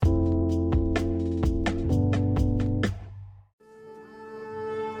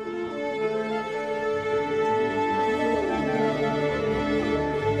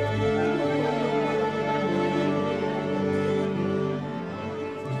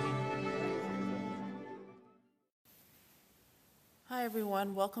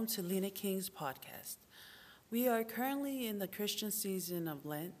everyone. Welcome to Lena King's podcast. We are currently in the Christian season of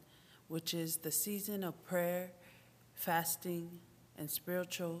Lent, which is the season of prayer, fasting, and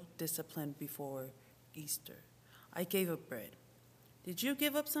spiritual discipline before Easter. I gave up bread. Did you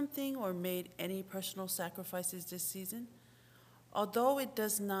give up something or made any personal sacrifices this season? Although it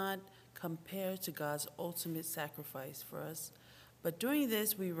does not compare to God's ultimate sacrifice for us, but during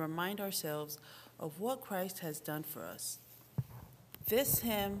this we remind ourselves of what Christ has done for us. This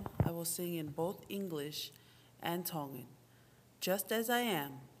hymn I will sing in both English and Tongan. Just as I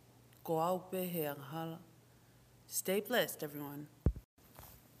am, go out beher. Stay blessed, everyone.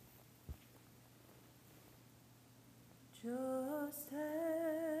 Just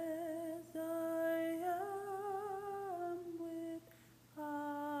as I am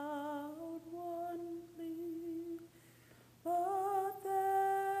without one plea, but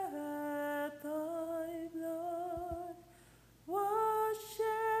that thy blood was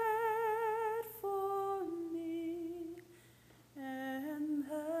shed for me, and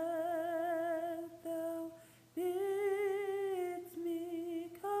that thou bidst me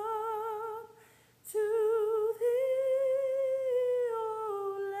come to thee, O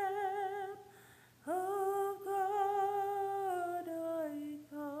Lamb of God, I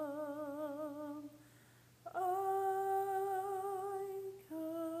come,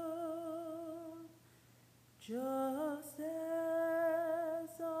 just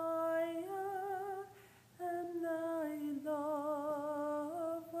as I am thy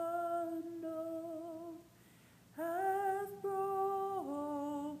love unknown, hath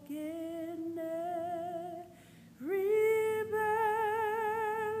broken every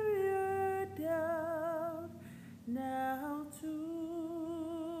barrier down, now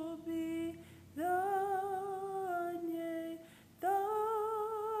to be done, yea,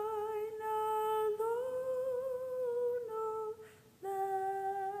 thine alone, O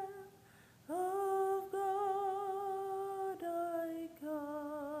Lamb of God, I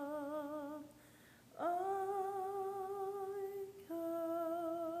come,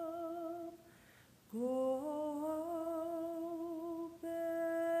 go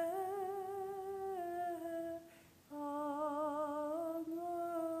bear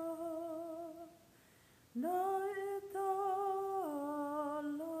na italape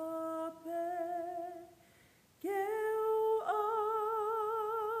keu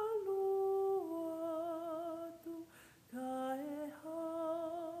aluatu kaeha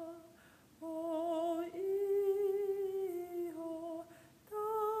o iho taata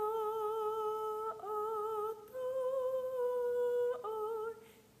ai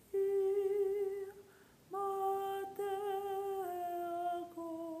mate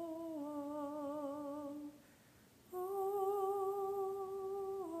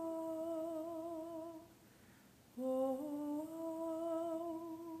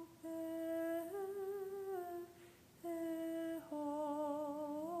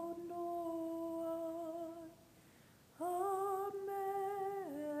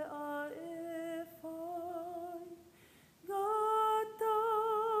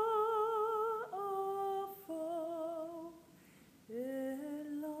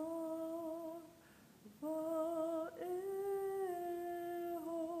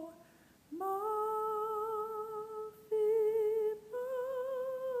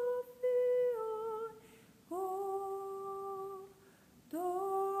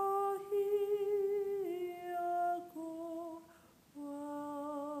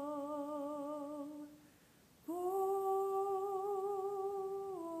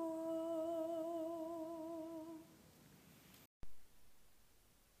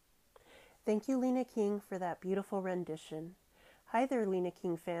Thank you, Lena King, for that beautiful rendition. Hi there, Lena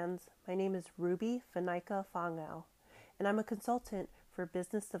King fans. My name is Ruby Fanika Fangao, and I'm a consultant for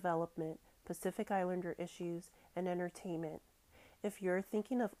business development, Pacific Islander issues, and entertainment. If you're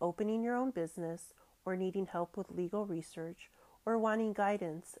thinking of opening your own business or needing help with legal research or wanting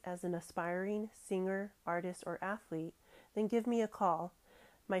guidance as an aspiring singer, artist, or athlete, then give me a call.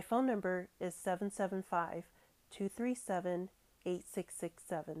 My phone number is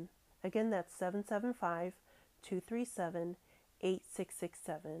 775-237-8667. Again, that's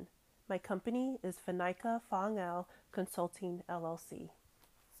 775-237-8667. My company is Fanika Fangao Consulting, LLC.